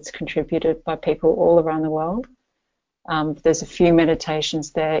website that's contributed by people all around the world. There's a few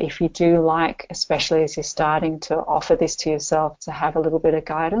meditations there. If you do like, especially as you're starting to offer this to yourself, to have a little bit of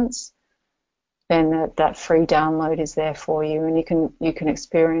guidance, then that free download is there for you, and you can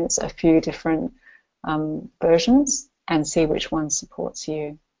experience a few different versions and see which one supports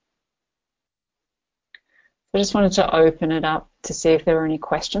you. I just wanted to open it up to see if there are any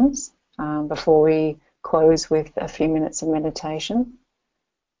questions before we close with a few minutes of meditation.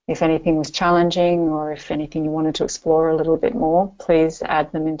 If anything was challenging, or if anything you wanted to explore a little bit more, please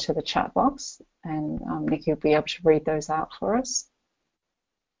add them into the chat box, and Nikki will be able to read those out for us.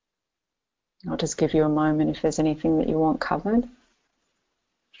 I'll just give you a moment if there's anything that you want covered.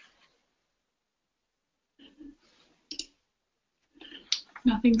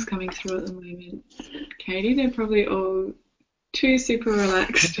 Nothing's coming through at the moment, Katie. They're probably all too super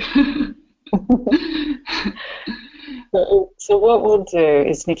relaxed. So what we'll do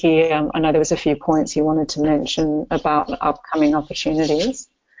is, Nikki, I know there was a few points you wanted to mention about upcoming opportunities.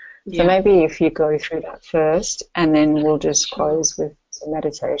 So maybe if you go through that first, and then we'll just close with the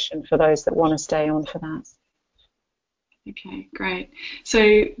meditation for those that want to stay on for that. Okay, great.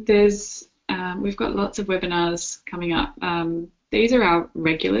 So there's we've got lots of webinars coming up. These are our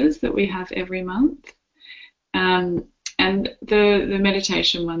regulars that we have every month. And the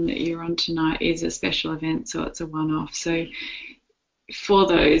meditation one that you're on tonight is a special event, so it's a one-off. So for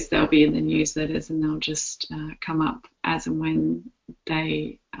those, they'll be in the newsletters, and they'll just come up as and when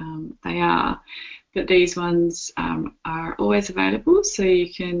they are. But these ones are always available, so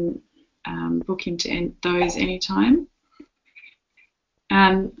you can book into those anytime.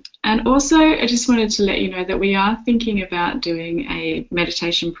 And also, I just wanted to let you know that we are thinking about doing a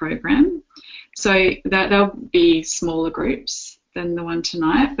meditation program. So there'll be smaller groups than the one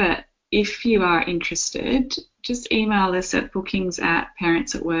tonight, but if you are interested, just email us at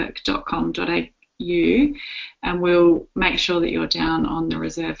bookings@parentsatwork.com.au, and we'll make sure that you're down on the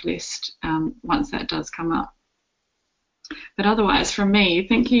reserve list once that does come up. But otherwise, from me,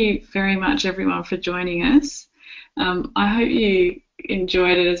 thank you very much, everyone, for joining us. I hope you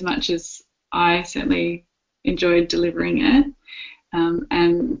enjoyed it as much as I certainly enjoyed delivering it,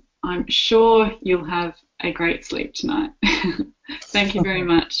 and I'm sure you'll have a great sleep tonight. Thank you very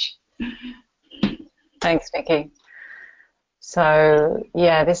much. Thanks, Nikki. So,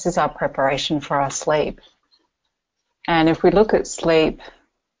 yeah, this is our preparation for our sleep. And if we look at sleep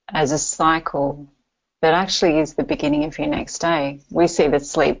as a cycle, that actually is the beginning of your next day. We see that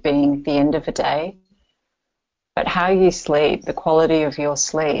sleep being the end of a day. But how you sleep, the quality of your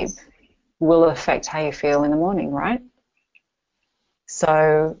sleep, will affect how you feel in the morning, right?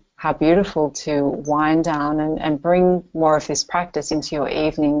 So how beautiful to wind down and bring more of this practice into your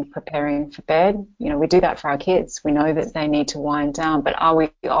evening preparing for bed. You know, we do that for our kids. We know that they need to wind down, but are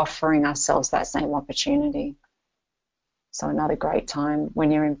we offering ourselves that same opportunity? So another great time when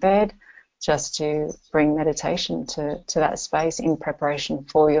you're in bed, just to bring meditation to that space in preparation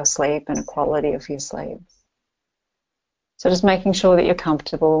for your sleep and the quality of your sleep. So just making sure that you're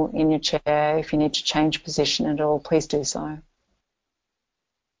comfortable in your chair. If you need to change position at all, please do so.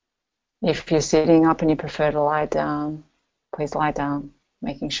 If you're sitting up and you prefer to lie down, please lie down,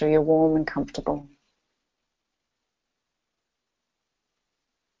 making sure you're warm and comfortable.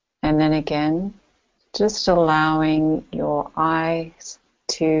 And then again, just allowing your eyes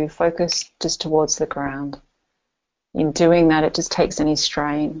to focus just towards the ground. In doing that, it just takes any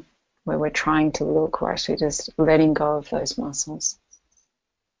strain where we're trying to look. We're actually just letting go of those muscles.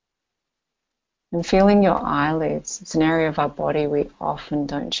 And feeling your eyelids. It's an area of our body we often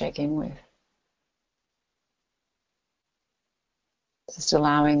don't check in with. Just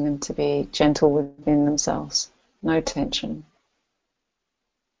allowing them to be gentle within themselves. No tension.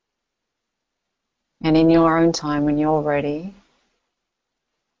 And in your own time, when you're ready,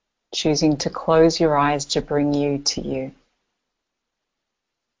 choosing to close your eyes to bring you to you.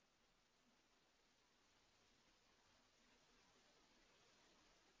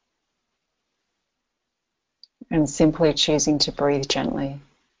 And simply choosing to breathe gently.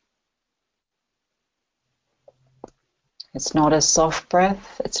 It's not a soft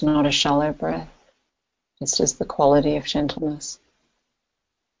breath, it's not a shallow breath, it's just the quality of gentleness.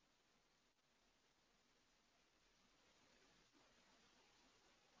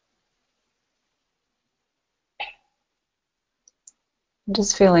 And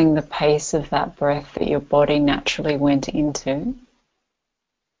just feeling the pace of that breath that your body naturally went into.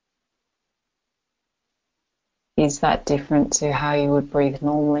 Is that different to how you would breathe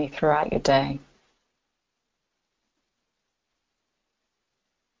normally throughout your day?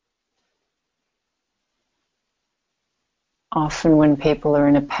 Often when people are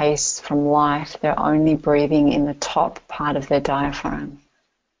in a pace from life, they're only breathing in the top part of their diaphragm,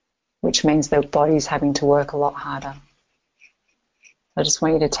 which means their body's having to work a lot harder. I just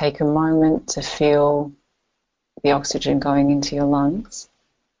want you to take a moment to feel the oxygen going into your lungs,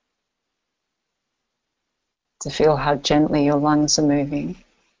 to feel how gently your lungs are moving,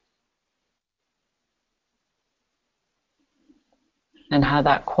 and how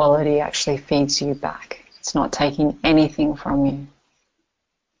that quality actually feeds you back. It's not taking anything from you.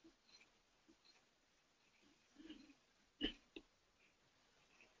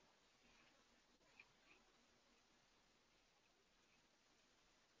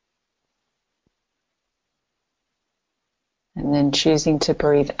 And then choosing to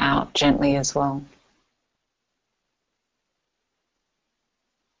breathe out gently as well.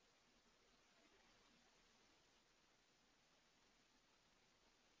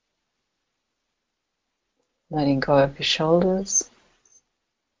 Letting go of your shoulders.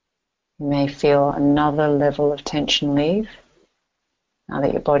 You may feel another level of tension leave now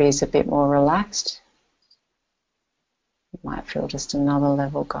that your body is a bit more relaxed. You might feel just another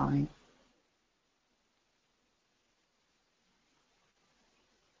level going.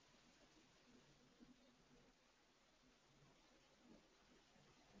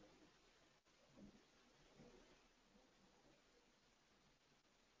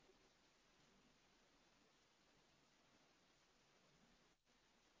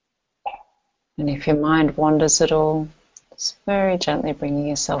 And if your mind wanders at all, just very gently bringing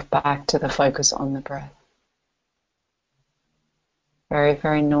yourself back to the focus on the breath. Very,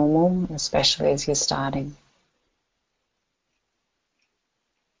 very normal, especially as you're starting.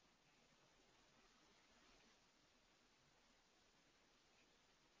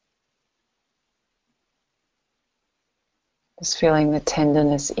 Just feeling the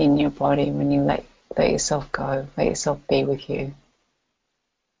tenderness in your body when you let yourself go, let yourself be with you.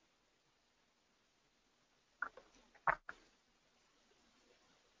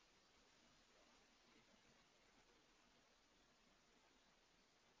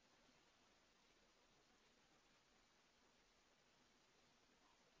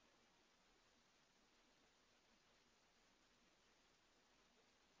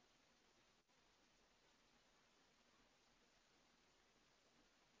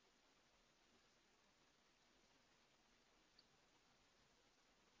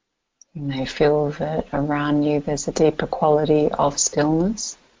 You may feel that around you there's a deeper quality of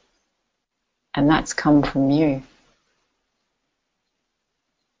stillness, and that's come from you.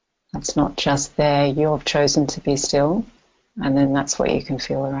 That's not just there, you've chosen to be still, and then that's what you can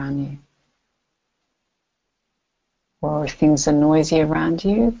feel around you. Or if things are noisy around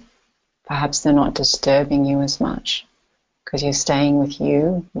you, perhaps they're not disturbing you as much because you're staying with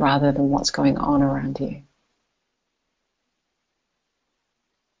you rather than what's going on around you.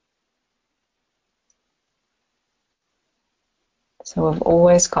 So we've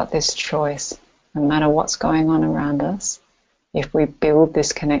always got this choice, no matter what's going on around us. If we build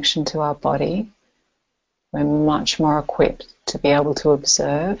this connection to our body, we're much more equipped to be able to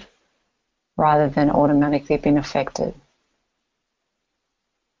observe rather than automatically being affected.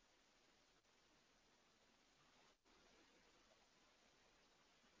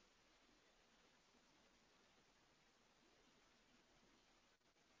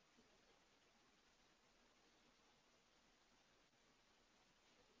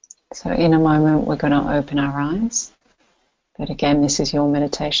 So in a moment we're going to open our eyes. But again, this is your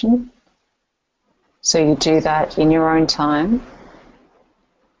meditation. So you do that in your own time.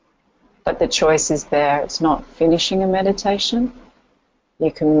 But the choice is there. It's not finishing a meditation.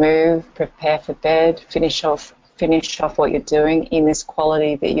 You can move, prepare for bed, finish off what you're doing in this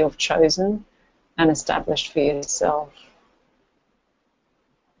quality that you've chosen and established for yourself.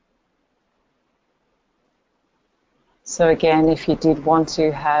 So again, if you did want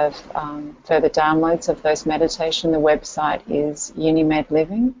to have further downloads of those meditation, the website is Unimed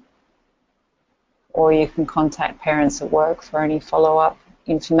Living, or you can contact Parents at Work for any follow-up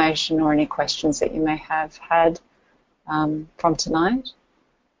information or any questions that you may have had from tonight.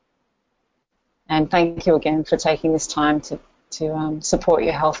 And thank you again for taking this time to support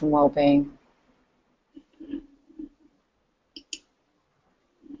your health and well-being.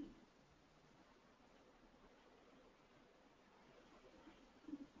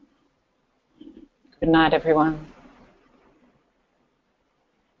 Good night, everyone.